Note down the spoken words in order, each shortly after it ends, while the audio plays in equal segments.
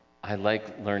I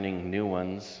like learning new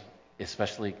ones,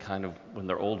 especially kind of when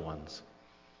they're old ones.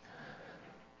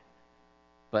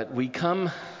 But we come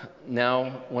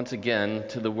now once again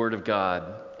to the Word of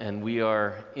God, and we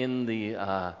are in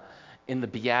the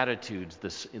Beatitudes,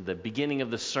 the beginning of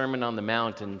the Sermon on the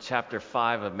Mount in chapter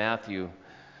 5 of Matthew,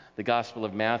 the Gospel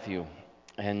of Matthew.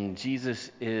 And Jesus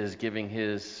is giving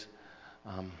his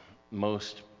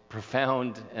most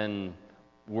profound and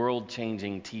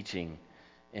world-changing teaching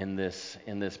in this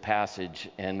passage.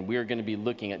 And we're going to be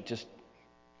looking at just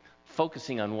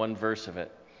focusing on one verse of it.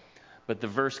 But the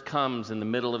verse comes in the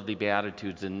middle of the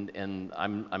Beatitudes, and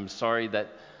I'm sorry that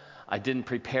I didn't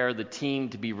prepare the team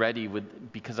to be ready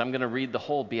because I'm going to read the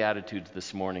whole Beatitudes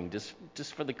this morning,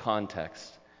 just for the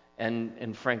context.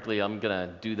 And frankly, I'm going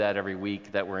to do that every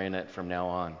week that we're in it from now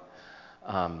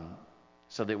on,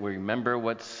 so that we remember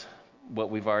what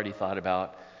we've already thought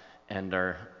about and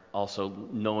are also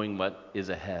knowing what is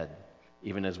ahead,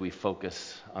 even as we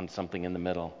focus on something in the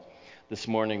middle. This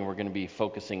morning, we're going to be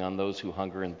focusing on those who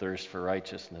hunger and thirst for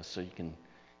righteousness, so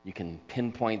you can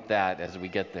pinpoint that as we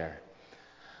get there.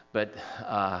 But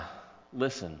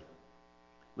listen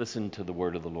to the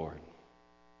word of the Lord.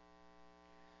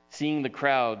 Seeing the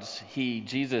crowds,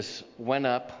 Jesus went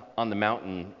up on the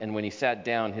mountain, and when he sat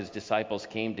down, his disciples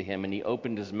came to him, and he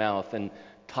opened his mouth and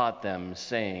taught them,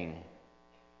 saying,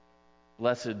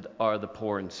 "Blessed are the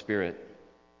poor in spirit,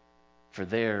 for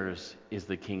theirs is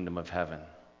the kingdom of heaven.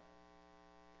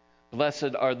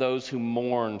 Blessed are those who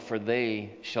mourn, for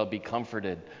they shall be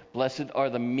comforted. Blessed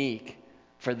are the meek,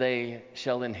 for they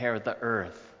shall inherit the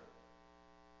earth.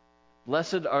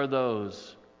 Blessed are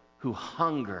those who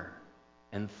hunger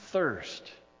and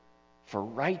thirst for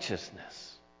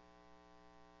righteousness,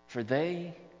 for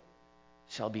they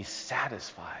shall be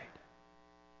satisfied.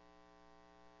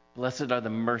 Blessed are the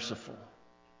merciful,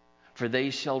 for they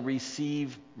shall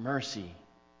receive mercy.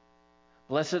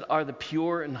 Blessed are the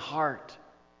pure in heart,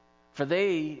 for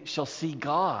they shall see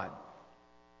God.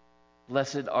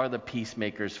 Blessed are the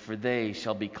peacemakers, for they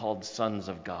shall be called sons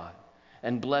of God.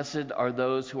 And blessed are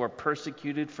those who are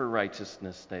persecuted for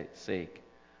righteousness' sake,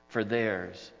 for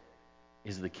theirs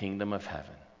is the kingdom of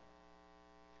heaven."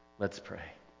 Let's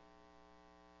pray.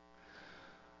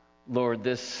 Lord,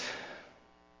 this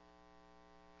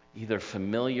either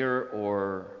familiar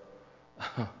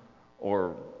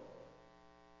or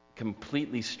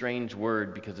completely strange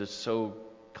word, because it's so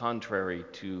contrary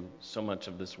to so much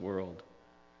of this world.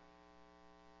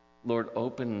 Lord,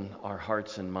 open our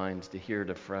hearts and minds to hear it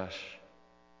afresh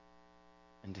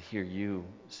and to hear you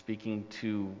speaking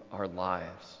to our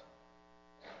lives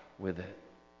with it.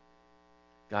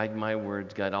 Guide my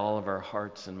words, guide all of our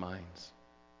hearts and minds,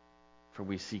 for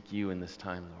we seek you in this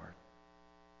time, Lord,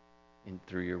 and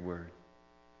through your word.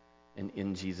 And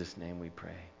in Jesus' name we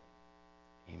pray.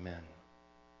 Amen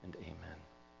and amen.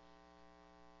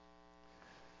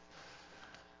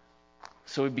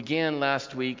 So we began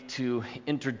last week to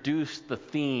introduce the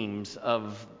themes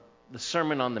of the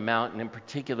Sermon on the Mount, and in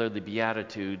particular the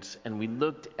Beatitudes, and we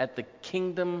looked at the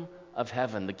kingdom of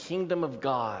heaven, the kingdom of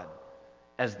God,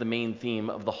 as the main theme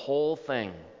of the whole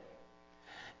thing.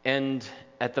 And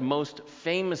at the most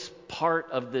famous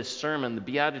part of this sermon, the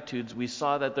Beatitudes, we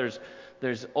saw that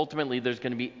there's ultimately going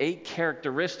to be 8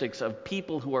 characteristics of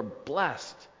people who are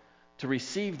blessed to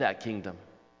receive that kingdom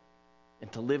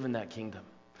and to live in that kingdom.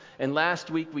 And last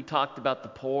week we talked about the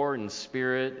poor in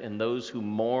spirit and those who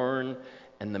mourn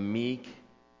and the meek.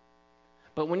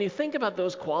 But when you think about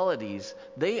those qualities,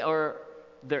 they're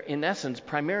in essence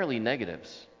primarily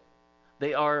negatives.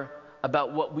 They are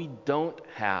about what we don't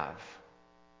have,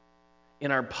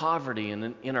 in our poverty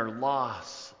and in our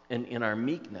loss and in our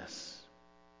meekness.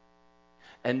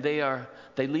 And they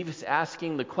leave us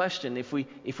asking the question, if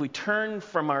we turn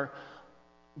from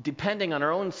depending on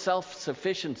our own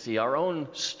self-sufficiency, our own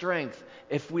strength,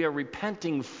 if we are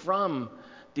repenting from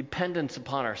dependence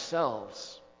upon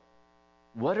ourselves,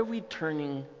 what are we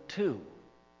turning to?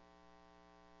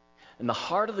 And the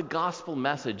heart of the gospel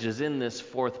message is in this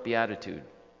 4th beatitude,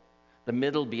 the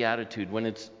middle beatitude, when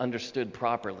it's understood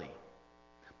properly.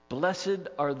 Blessed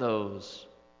are those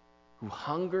who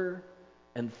hunger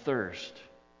and thirst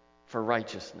for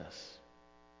righteousness,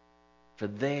 for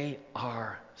they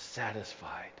are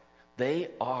satisfied. They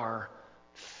are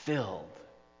filled.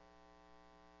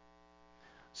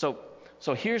 So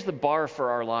here's the bar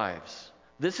for our lives.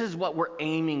 This is what we're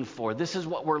aiming for. This is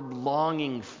what we're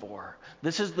longing for.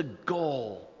 This is the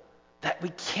goal that we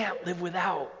can't live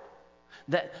without.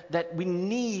 That we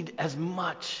need as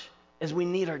much as we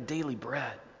need our daily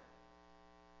bread.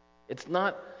 It's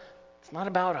not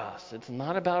about us. It's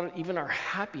not about even our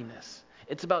happiness.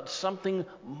 It's about something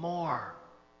more.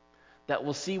 that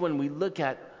we'll see when we look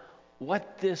at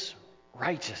what this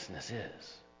righteousness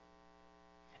is.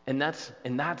 And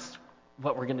that's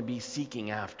what we're going to be seeking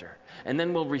after. And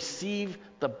then we'll receive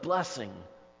the blessing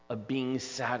of being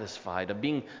satisfied, of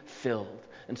being filled.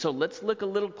 And so let's look a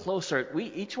little closer at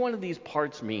each one of these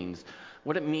parts means,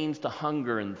 what it means to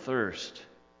hunger and thirst.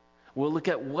 We'll look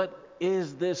at what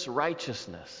is this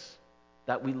righteousness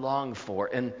that we long for,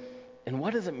 and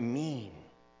what does it mean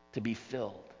to be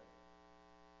filled?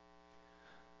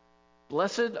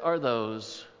 Blessed are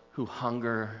those who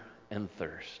hunger and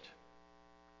thirst.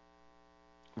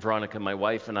 Veronica, my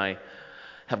wife, and I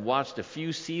have watched a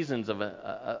few seasons of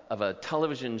a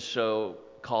television show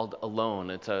called Alone.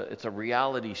 It's a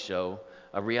reality show,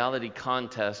 a reality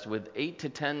contest with 8 to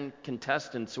 10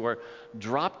 contestants who are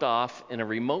dropped off in a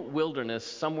remote wilderness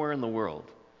somewhere in the world.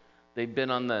 They've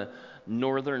been on the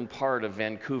northern part of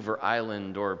Vancouver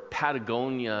Island or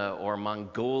Patagonia or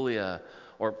Mongolia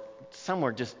or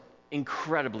somewhere just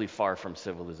incredibly far from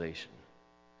civilization.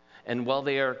 And while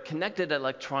they are connected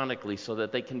electronically so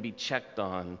that they can be checked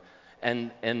on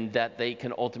and that they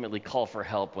can ultimately call for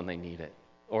help when they need it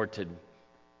or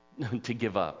to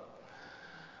give up.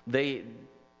 The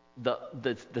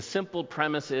simple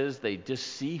premise is they just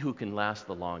see who can last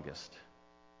the longest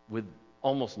with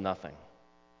almost nothing.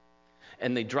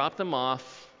 And they drop them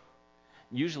off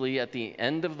usually at the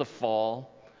end of the fall.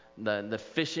 The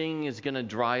fishing is going to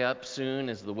dry up soon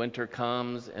as the winter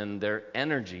comes, and their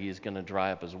energy is going to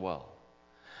dry up as well.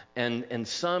 And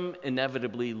some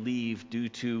inevitably leave due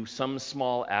to some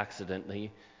small accident.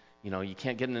 You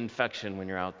can't get an infection when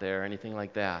you're out there, anything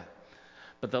like that.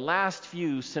 But the last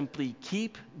few simply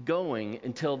keep going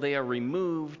until they are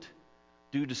removed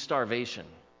due to starvation.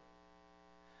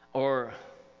 Or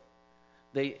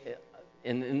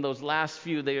in those last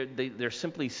few, they're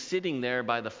simply sitting there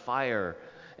by the fire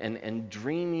and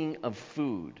dreaming of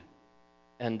food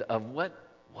and of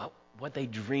what they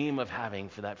dream of having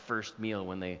for that first meal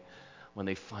when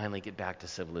they finally get back to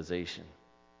civilization.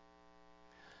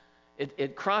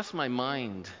 It crossed my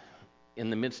mind in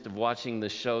the midst of watching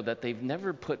this show that they've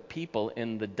never put people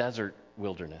in the desert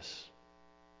wilderness.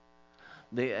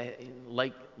 They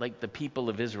like the people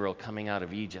of Israel coming out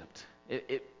of Egypt.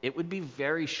 It would be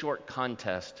very short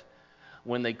contest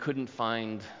when they couldn't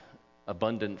find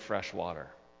abundant fresh water.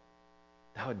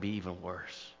 That would be even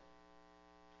worse.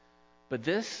 But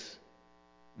this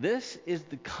is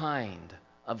the kind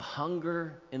of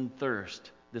hunger and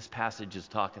thirst this passage is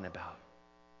talking about.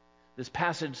 This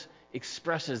passage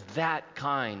expresses that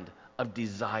kind of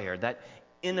desire, that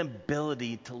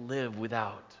inability to live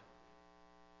without.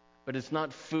 But it's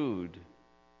not food,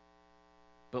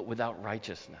 but without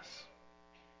righteousness.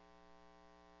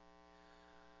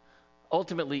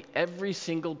 Ultimately, every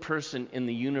single person in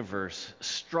the universe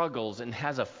struggles and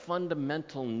has a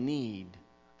fundamental need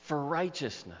for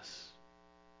righteousness.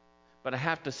 But I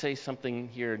have to say something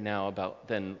here now about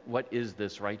then what is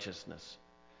this righteousness?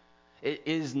 It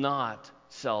is not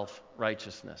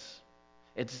self-righteousness.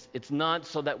 It's not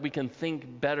so that we can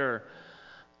think better,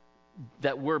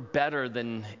 that we're better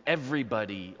than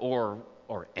everybody or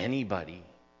anybody.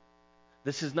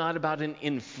 This is not about an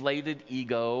inflated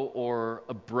ego or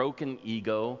a broken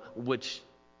ego,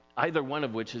 either one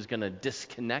of which is going to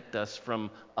disconnect us from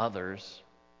others.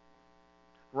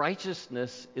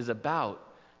 Righteousness is about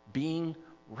being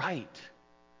right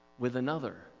with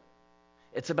another.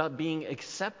 It's about being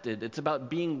accepted. It's about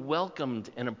being welcomed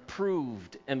and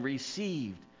approved and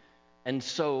received, and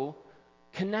so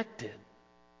connected.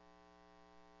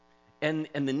 And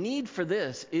the need for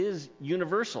this is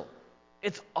universal.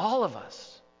 It's all of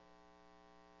us.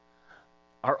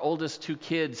 Our oldest 2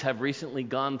 kids have recently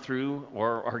gone through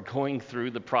or are going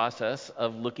through the process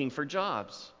of looking for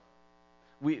jobs.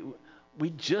 We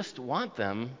just want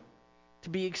them to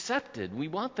be accepted. We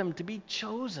want them to be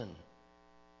chosen.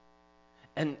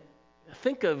 And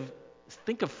think of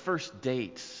first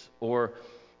dates or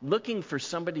looking for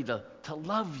somebody to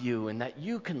love you and that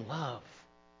you can love.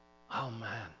 Oh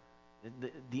man,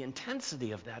 the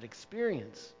intensity of that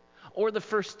experience. Or the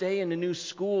first day in a new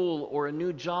school or a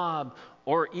new job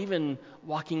or even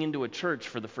walking into a church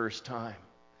for the first time.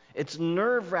 It's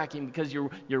nerve-wracking because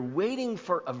you're waiting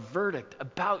for a verdict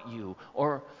about you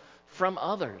or from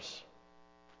others.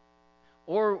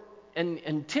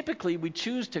 And typically we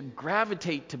choose to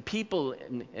gravitate to people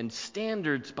and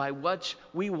standards by which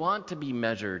we want to be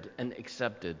measured and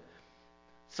accepted.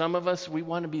 Some of us, we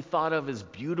want to be thought of as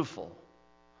beautiful.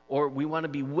 Or we want to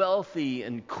be wealthy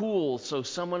and cool so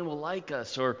someone will like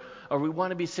us. Or we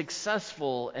want to be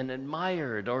successful and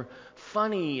admired. Or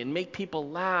funny and make people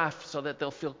laugh so that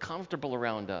they'll feel comfortable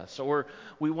around us. Or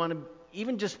we want to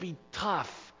even just be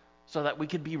tough so that we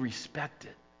could be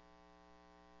respected.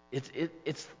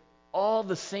 It's all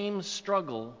the same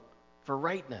struggle for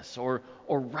rightness or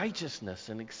righteousness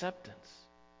and acceptance.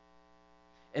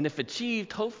 And if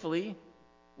achieved, hopefully,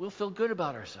 we'll feel good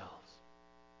about ourselves.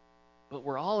 But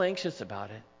we're all anxious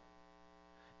about it.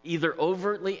 Either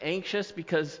overtly anxious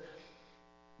because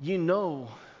you know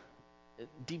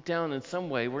deep down in some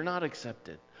way we're not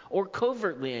accepted, or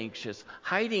covertly anxious,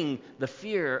 hiding the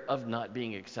fear of not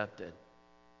being accepted.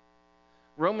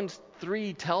 Romans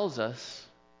 3 tells us,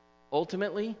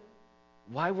 ultimately,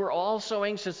 why we're all so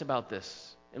anxious about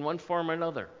this in one form or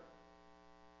another.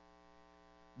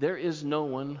 There is no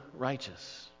one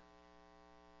righteous.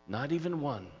 Not even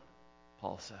one,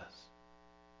 Paul says.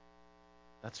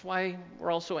 That's why we're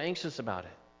all so anxious about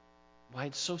it. Why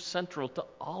it's so central to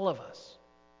all of us.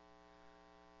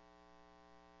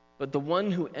 But the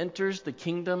one who enters the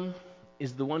kingdom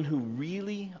is the one who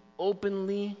really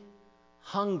openly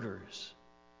hungers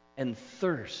and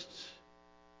thirsts.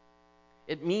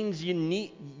 It means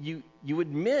you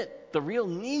admit the real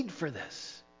need for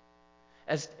this.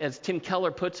 As Tim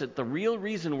Keller puts it, the real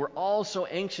reason we're all so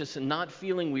anxious and not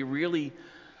feeling we're really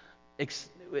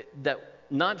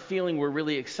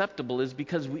acceptable is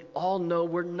because we all know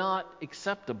we're not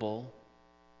acceptable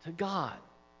to God.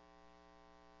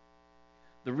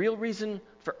 The real reason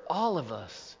for all of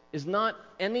us is not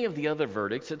any of the other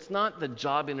verdicts. It's not the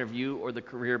job interview or the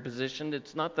career position.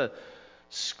 It's not the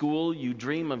school you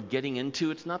dream of getting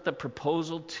into. It's not the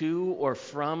proposal to or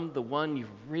from the one you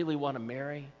really want to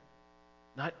marry.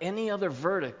 Not any other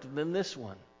verdict than this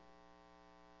one.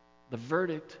 The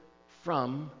verdict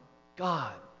from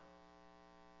God.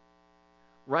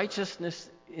 Righteousness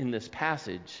in this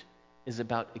passage is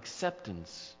about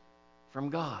acceptance from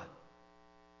God.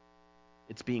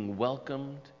 It's being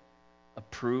welcomed,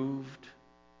 approved,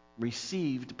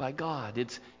 received by God.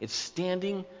 It's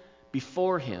standing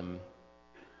before Him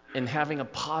and having a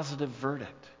positive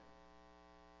verdict.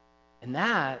 And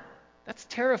that's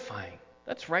terrifying.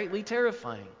 That's rightly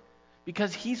terrifying.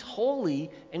 Because He's holy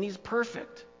and He's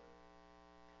perfect.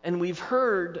 And we've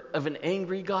heard of an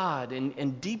angry God.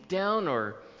 And deep down,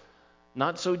 or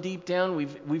not so deep down,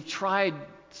 we've tried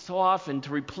so often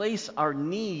to replace our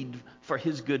need for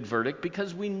His good verdict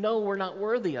because we know we're not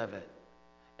worthy of it.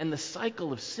 And the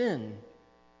cycle of sin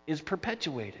is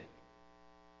perpetuated.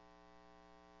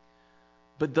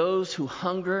 But those who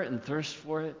hunger and thirst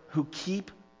for it, who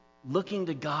keep looking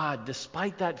to God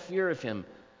despite that fear of Him,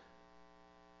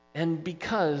 and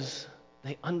because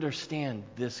they understand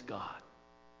this God,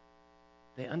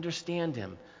 they understand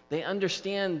Him,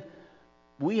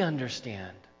 we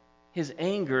understand His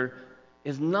anger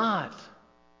is not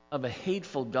of a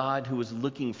hateful God who is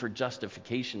looking for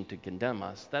justification to condemn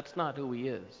us. That's not who He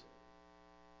is.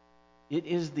 It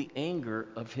is the anger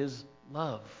of His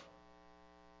love.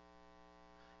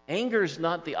 Anger is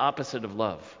not the opposite of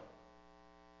love.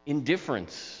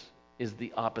 Indifference is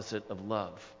the opposite of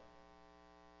love.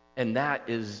 And that,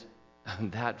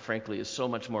 frankly, is so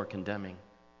much more condemning.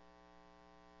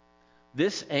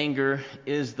 This anger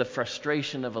is the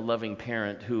frustration of a loving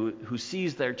parent who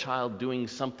sees their child doing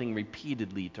something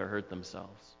repeatedly to hurt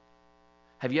themselves.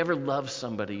 Have you ever loved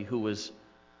somebody who was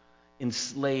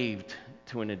enslaved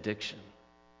to an addiction?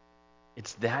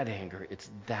 It's that anger. It's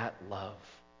that love.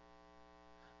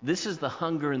 This is the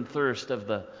hunger and thirst of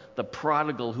the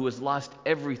prodigal who has lost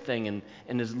everything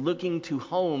and is looking to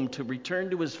home to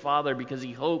return to his father because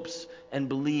he hopes and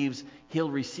believes he'll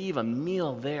receive a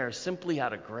meal there simply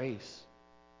out of grace.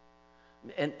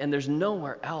 And there's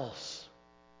nowhere else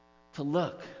to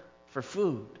look for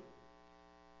food.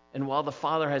 And while the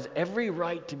father has every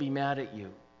right to be mad at you,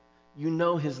 you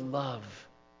know his love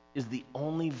is the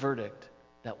only verdict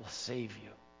that will save you.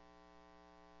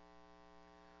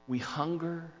 We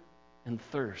hunger and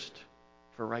thirst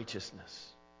for righteousness,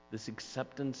 this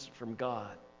acceptance from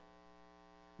God,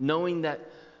 knowing that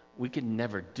we could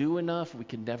never do enough, we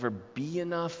could never be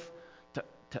enough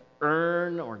to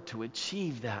earn or to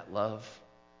achieve that love.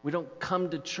 We don't come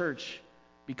to church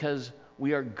because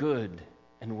we are good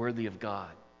and worthy of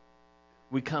God.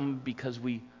 We come because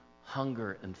we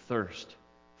hunger and thirst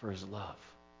for His love.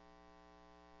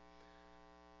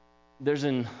 There's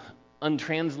an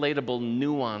untranslatable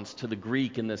nuance to the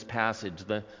Greek in this passage.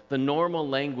 The normal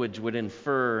language would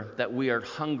infer that we are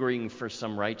hungering for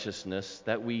some righteousness,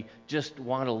 that we just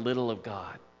want a little of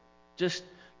God, just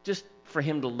for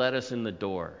Him to let us in the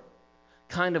door.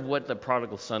 Kind of what the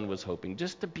prodigal son was hoping,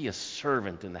 just to be a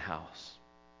servant in the house,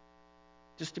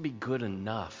 just to be good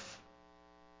enough.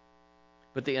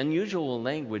 But the unusual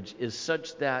language is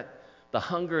such that the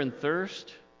hunger and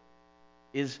thirst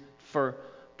is for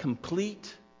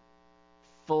complete,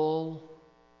 full,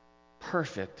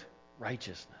 perfect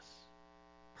righteousness,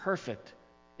 perfect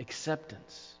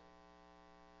acceptance,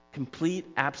 complete,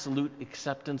 absolute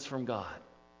acceptance from God,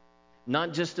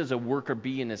 not just as a worker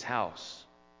bee in his house,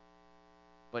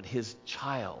 but his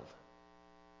child,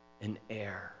 an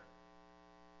heir.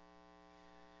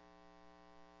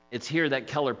 It's here that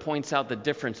Keller points out the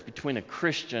difference between a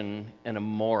Christian and a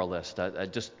moralist, a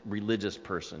just religious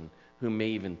person who may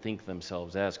even think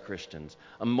themselves as Christians.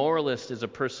 A moralist is a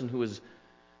person who is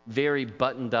very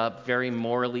buttoned up, very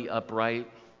morally upright,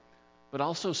 but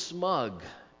also smug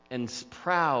and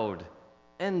proud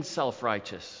and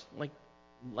self-righteous,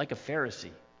 like a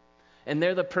Pharisee. And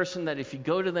they're the person that if you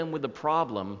go to them with a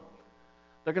problem,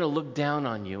 they're going to look down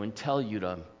on you and tell you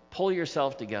to pull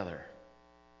yourself together.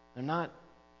 They're not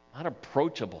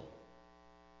approachable.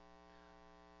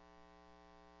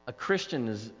 A Christian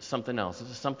is something else. This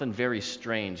is something very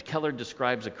strange. Keller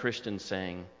describes a Christian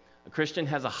saying, a Christian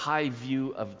has a high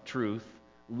view of truth,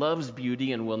 loves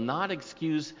beauty, and will not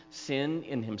excuse sin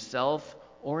in himself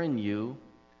or in you,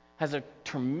 has a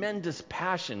tremendous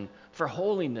passion for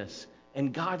holiness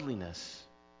and godliness,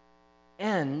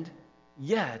 and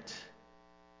yet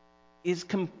is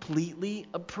completely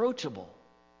approachable.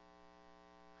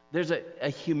 There's a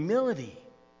humility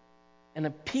and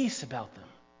a peace about them.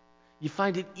 You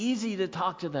find it easy to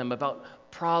talk to them about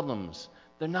problems.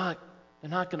 They're not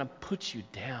going to put you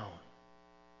down.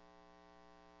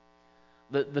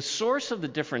 The source of the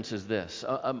difference is this.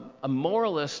 A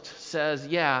moralist says,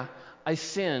 yeah, I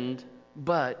sinned,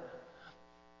 but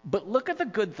look at the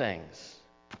good things.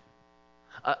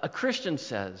 A Christian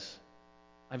says,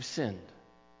 I've sinned.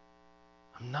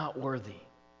 I'm not worthy.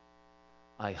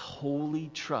 I wholly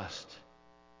trust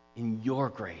in your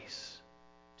grace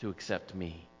to accept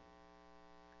me.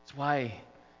 That's why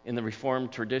in the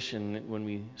Reformed tradition, when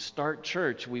we start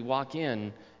church, we walk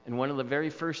in, and one of the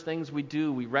very first things we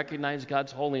do, we recognize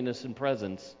God's holiness and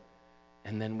presence,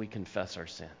 and then we confess our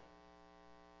sin.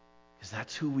 Because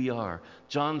that's who we are.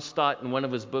 John Stott, in one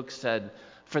of his books, said,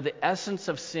 "For the essence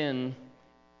of sin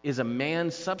is a man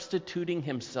substituting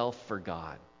himself for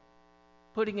God,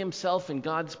 putting himself in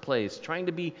God's place, trying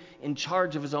to be in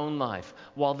charge of his own life,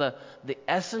 while the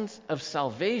essence of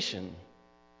salvation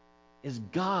is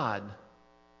God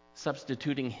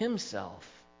substituting himself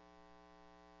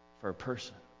for a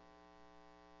person."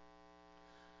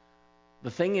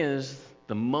 The thing is,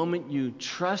 the moment you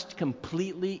trust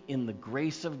completely in the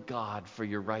grace of God for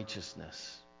your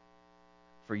righteousness,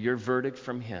 for your verdict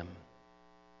from him,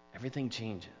 everything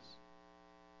changes.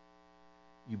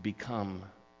 You become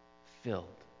filled.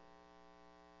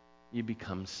 You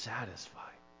become satisfied.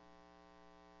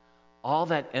 All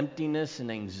that emptiness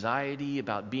and anxiety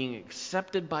about being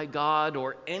accepted by God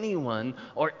or anyone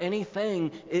or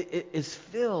anything is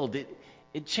filled.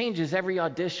 It changes every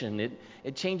audition.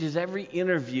 It changes every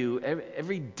interview,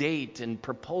 every date and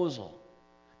proposal.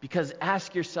 Because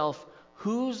ask yourself,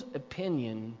 whose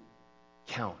opinion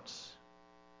counts?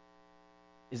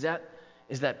 Is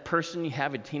that person you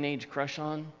have a teenage crush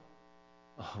on?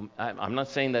 Oh, I'm not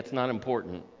saying that's not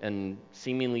important and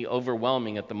seemingly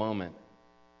overwhelming at the moment.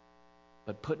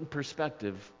 But put in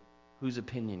perspective, whose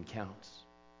opinion counts?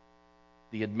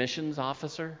 The admissions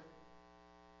officer?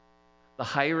 The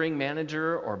hiring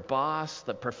manager or boss?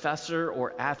 The professor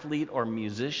or athlete or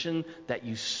musician that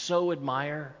you so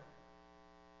admire?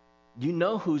 You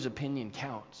know whose opinion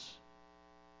counts.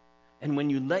 And when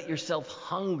you let yourself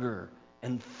hunger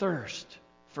and thirst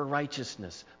for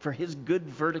righteousness, for his good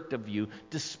verdict of you,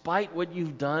 despite what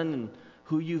you've done and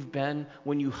who you've been,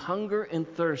 when you hunger and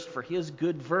thirst for his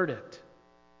good verdict,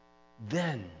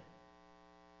 then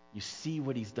you see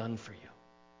what he's done for you,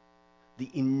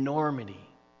 the enormity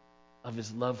of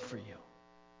his love for you.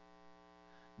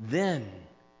 Then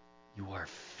you are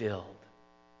filled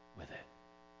with it,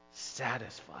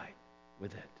 satisfied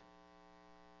with it.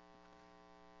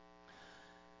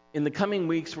 In the coming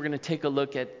weeks, we're going to take a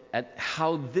look at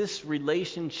how this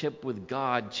relationship with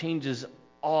God changes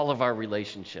all of our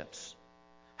relationships,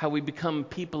 how we become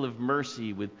people of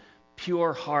mercy with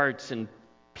pure hearts and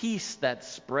peace that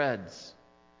spreads.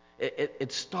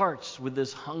 It starts with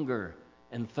this hunger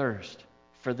and thirst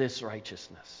for this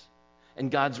righteousness and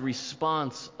God's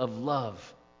response of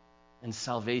love and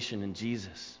salvation in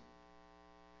Jesus.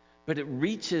 But it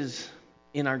reaches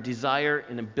in our desire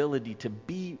and ability to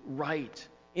be right,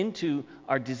 into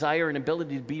our desire and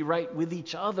ability to be right with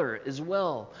each other as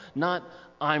well. Not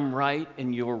I'm right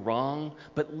and you're wrong,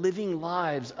 but living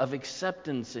lives of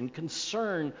acceptance and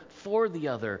concern for the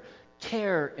other,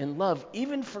 care and love,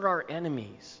 even for our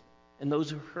enemies and those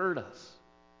who hurt us,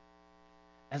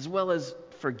 as well as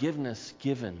forgiveness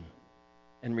given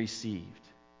and received.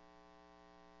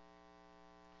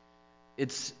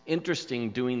 It's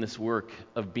interesting doing this work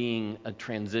of being a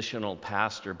transitional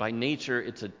pastor. By nature,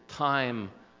 it's a time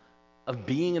of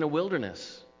being in a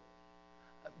wilderness,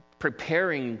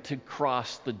 preparing to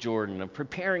cross the Jordan, of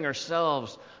preparing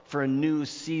ourselves for a new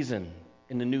season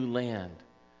in a new land.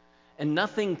 And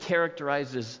nothing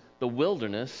characterizes the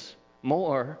wilderness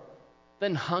more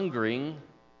than hungering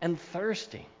and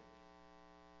thirsting.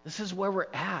 This is where we're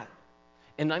at.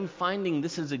 And I'm finding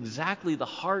this is exactly the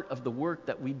heart of the work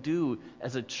that we do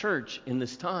as a church in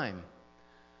this time.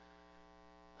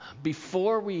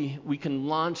 Before we can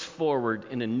launch forward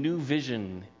in a new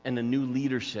vision and a new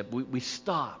leadership, we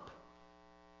stop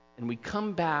and we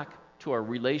come back to our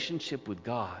relationship with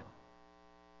God.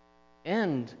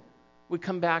 And we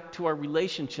come back to our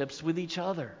relationships with each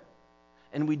other.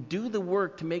 And we do the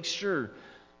work to make sure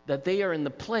that they are in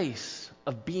the place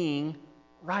of being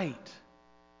right.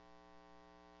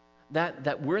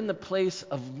 That we're in the place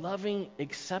of loving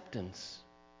acceptance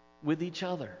with each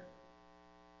other.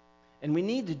 And we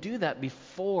need to do that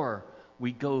before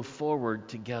we go forward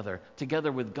together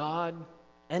with God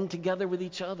and together with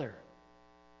each other.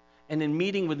 And in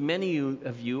meeting with many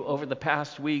of you over the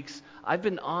past weeks, I've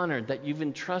been honored that you've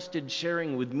entrusted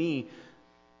sharing with me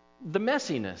the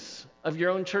messiness of your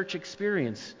own church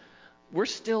experience. We're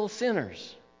still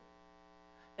sinners.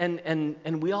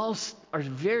 And we all are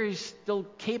very still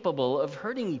capable of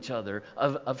hurting each other,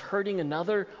 of hurting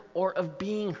another, or of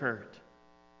being hurt.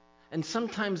 And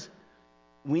sometimes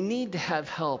we need to have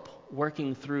help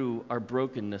working through our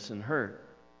brokenness and hurt.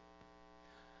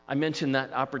 I mentioned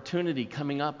that opportunity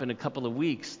coming up in a couple of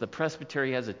weeks. The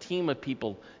presbytery has a team of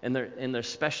people, and they're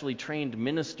specially trained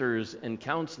ministers and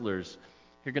counselors.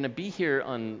 You're going to be here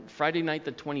on Friday night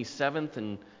the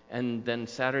 27th and then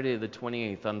Saturday the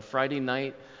 28th. On Friday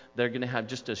night, they're going to have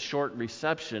just a short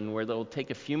reception where they'll take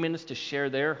a few minutes to share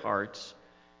their hearts,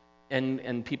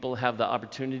 and people have the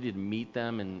opportunity to meet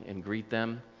them and greet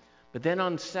them. But then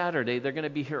on Saturday, they're going to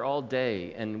be here all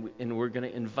day, and we're going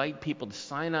to invite people to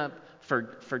sign up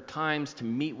for times to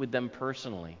meet with them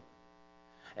personally.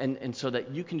 And so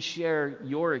that you can share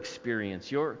your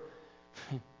experience, your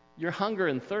hunger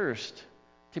and thirst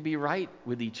to be right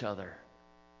with each other.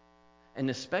 And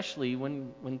especially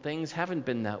when things haven't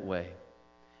been that way.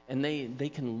 And they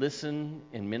can listen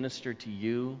and minister to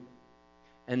you.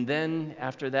 And then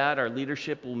after that, our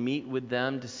leadership will meet with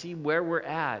them to see where we're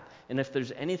at and if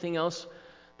there's anything else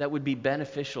that would be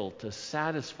beneficial to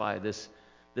satisfy this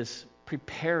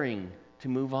preparing to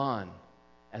move on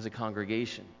as a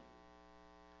congregation,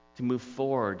 to move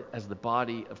forward as the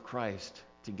body of Christ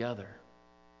together.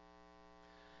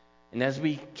 And as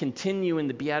we continue in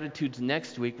the Beatitudes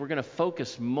next week, we're going to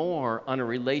focus more on our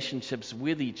relationships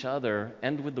with each other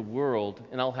and with the world.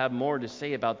 And I'll have more to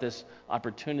say about this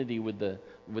opportunity with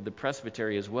the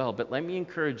presbytery as well. But let me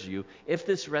encourage you, if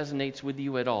this resonates with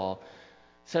you at all,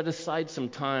 set aside some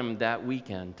time that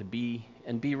weekend to be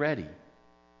ready.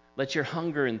 Let your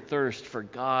hunger and thirst for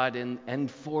God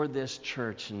and for this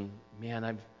church. And man,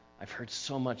 I've heard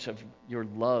so much of your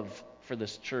love for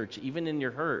this church, even in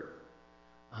your hurt.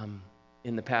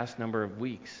 In the past number of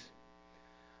weeks.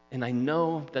 And I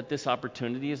know that this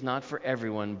opportunity is not for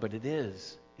everyone, but it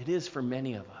is. It is for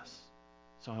many of us.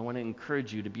 So I want to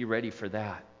encourage you to be ready for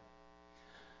that.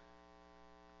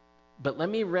 But let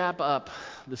me wrap up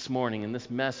this morning in this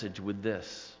message with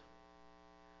this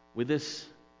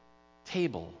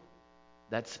table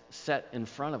that's set in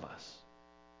front of us.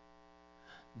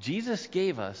 Jesus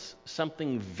gave us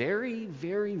something very,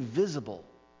 very visible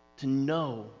to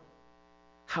know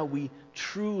how we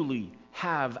truly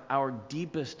have our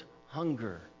deepest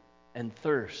hunger and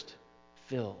thirst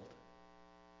filled.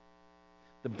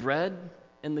 The bread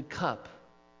and the cup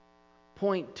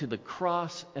point to the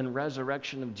cross and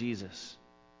resurrection of Jesus,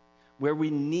 where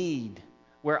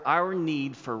our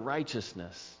need for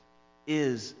righteousness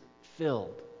is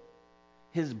filled.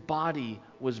 His body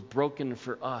was broken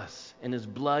for us, and his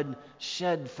blood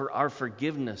shed for our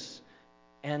forgiveness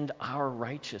and our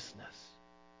righteousness.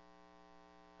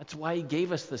 That's why he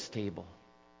gave us this table,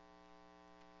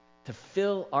 to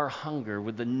fill our hunger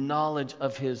with the knowledge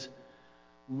of his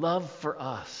love for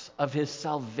us, of his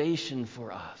salvation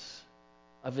for us,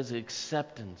 of his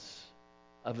acceptance,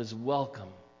 of his welcome,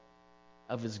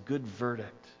 of his good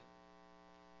verdict.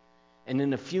 And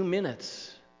in a few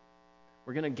minutes,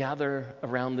 we're going to gather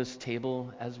around this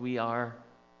table as we are,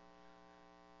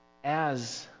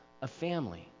 as a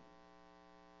family,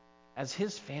 as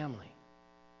his family,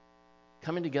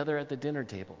 coming together at the dinner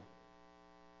table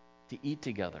to eat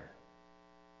together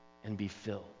and be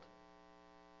filled.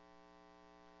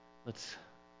 Let's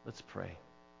pray.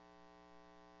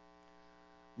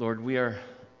 Lord, we are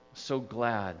so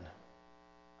glad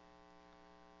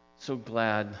so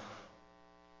glad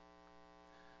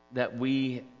that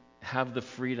we have the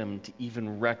freedom to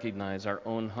even recognize our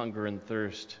own hunger and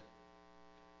thirst,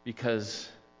 because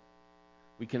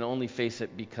we can only face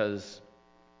it because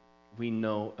we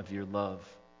know of your love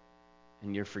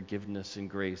and your forgiveness and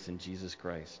grace in Jesus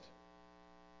Christ.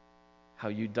 How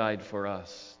you died for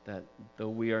us, that though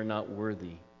we are not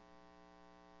worthy,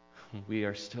 we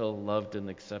are still loved and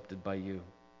accepted by you.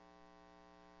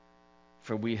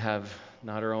 For we have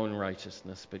not our own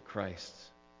righteousness, but Christ's.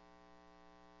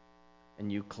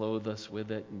 And you clothe us with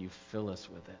it, and you fill us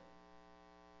with it.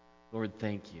 Lord,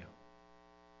 thank you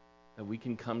that we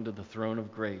can come to the throne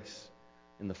of grace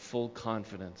in the full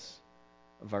confidence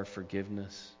of our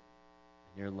forgiveness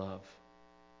and your love.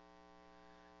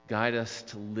 Guide us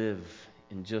to live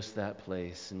in just that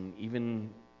place. And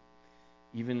even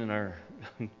in our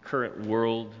current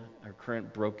world, our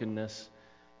current brokenness,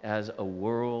 as a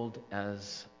world,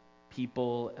 as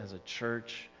people, as a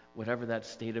church, whatever that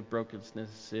state of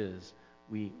brokenness is,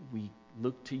 we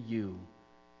look to you,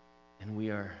 and we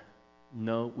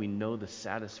know the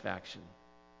satisfaction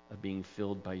of being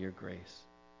filled by your grace.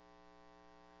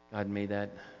 God, may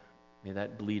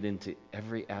that bleed into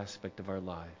every aspect of our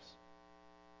lives,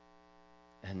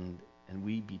 and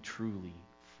we be truly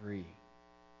free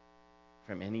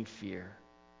from any fear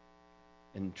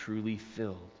and truly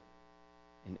filled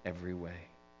in every way.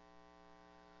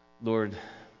 Lord,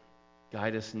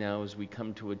 guide us now as we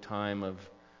come to a time of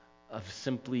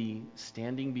simply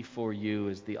standing before you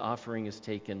as the offering is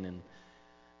taken, and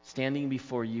standing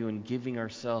before you and giving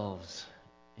ourselves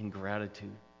in gratitude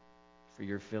for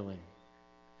your filling.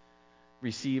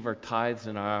 Receive our tithes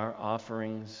and our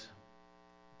offerings,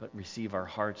 but receive our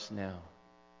hearts now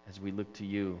as we look to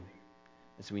you,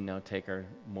 as we now take our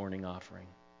morning offering.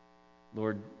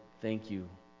 Lord, thank you.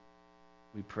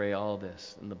 We pray all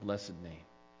this in the blessed name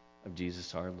of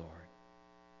Jesus our Lord.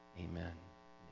 Amen.